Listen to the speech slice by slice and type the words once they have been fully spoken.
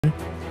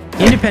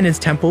Independence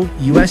Temple,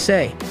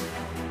 USA.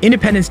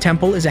 Independence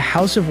Temple is a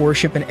house of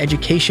worship and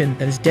education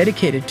that is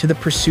dedicated to the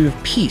pursuit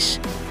of peace.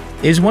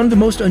 It is one of the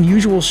most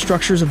unusual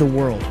structures of the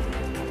world.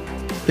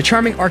 The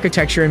charming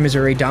architecture in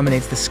Missouri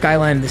dominates the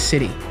skyline of the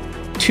city.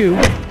 2.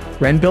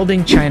 Ren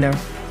Building, China.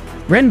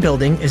 Ren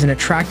Building is an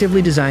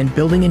attractively designed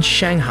building in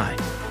Shanghai.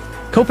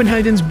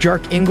 Copenhagen's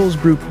Bjarke Ingels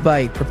Group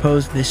Byte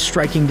proposed this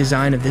striking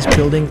design of this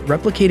building,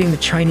 replicating the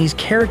Chinese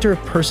character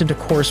of person to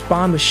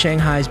correspond with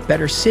Shanghai's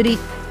Better City,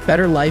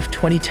 Better Life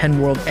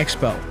 2010 World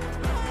Expo.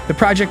 The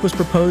project was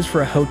proposed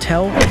for a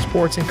hotel,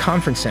 sports, and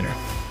conference center.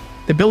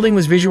 The building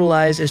was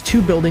visualized as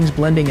two buildings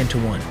blending into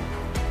one.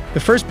 The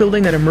first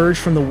building that emerged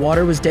from the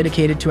water was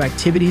dedicated to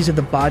activities of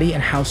the body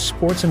and housed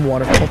Sports and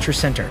Water Culture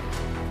Center.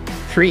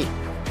 3.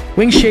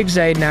 Wing Sheikh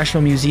Zayed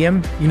National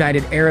Museum,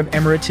 United Arab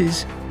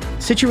Emirates.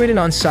 Situated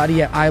on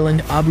Sadia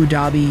Island, Abu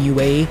Dhabi,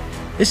 UAE,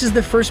 this is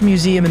the first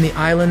museum in the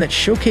island that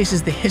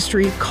showcases the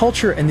history,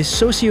 culture, and the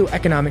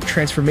socio-economic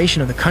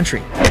transformation of the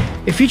country.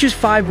 It features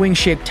 5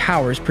 wing-shaped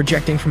towers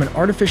projecting from an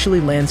artificially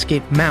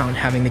landscaped mound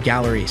having the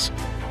galleries.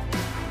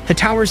 The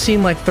towers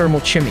seem like thermal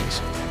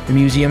chimneys. The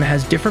museum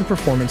has different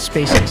performance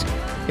spaces.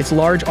 Its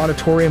large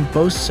auditorium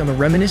boasts of a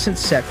reminiscent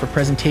set for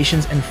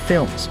presentations and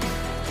films.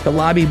 The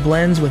lobby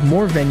blends with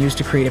more venues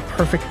to create a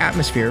perfect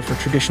atmosphere for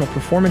traditional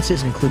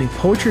performances including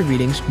poetry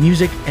readings,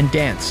 music, and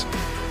dance.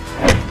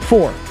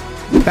 4.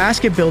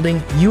 Basket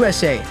Building,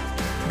 USA.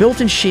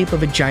 Built in shape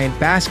of a giant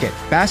basket,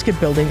 Basket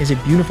Building is a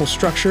beautiful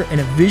structure and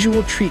a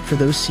visual treat for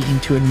those seeking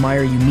to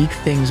admire unique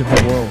things of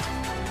the world.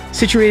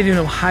 Situated in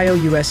Ohio,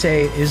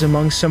 USA, it is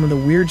among some of the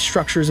weird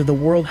structures of the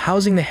world,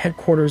 housing the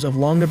headquarters of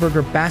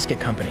Longaberger Basket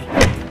Company.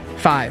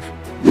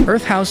 5.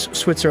 Earth House,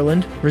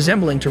 Switzerland.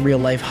 Resembling to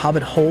real-life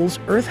hobbit holes,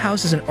 Earth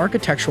House is an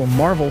architectural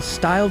marvel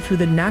styled through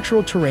the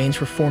natural terrains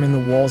for forming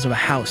the walls of a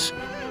house.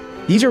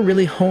 These are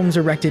really homes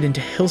erected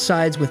into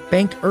hillsides with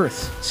banked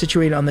earths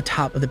situated on the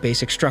top of the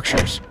basic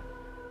structures.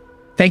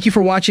 Thank you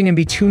for watching, and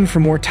be tuned for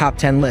more top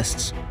 10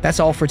 lists. That's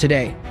all for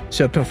today,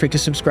 so don't forget to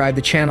subscribe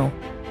to the channel.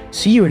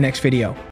 See you in the next video.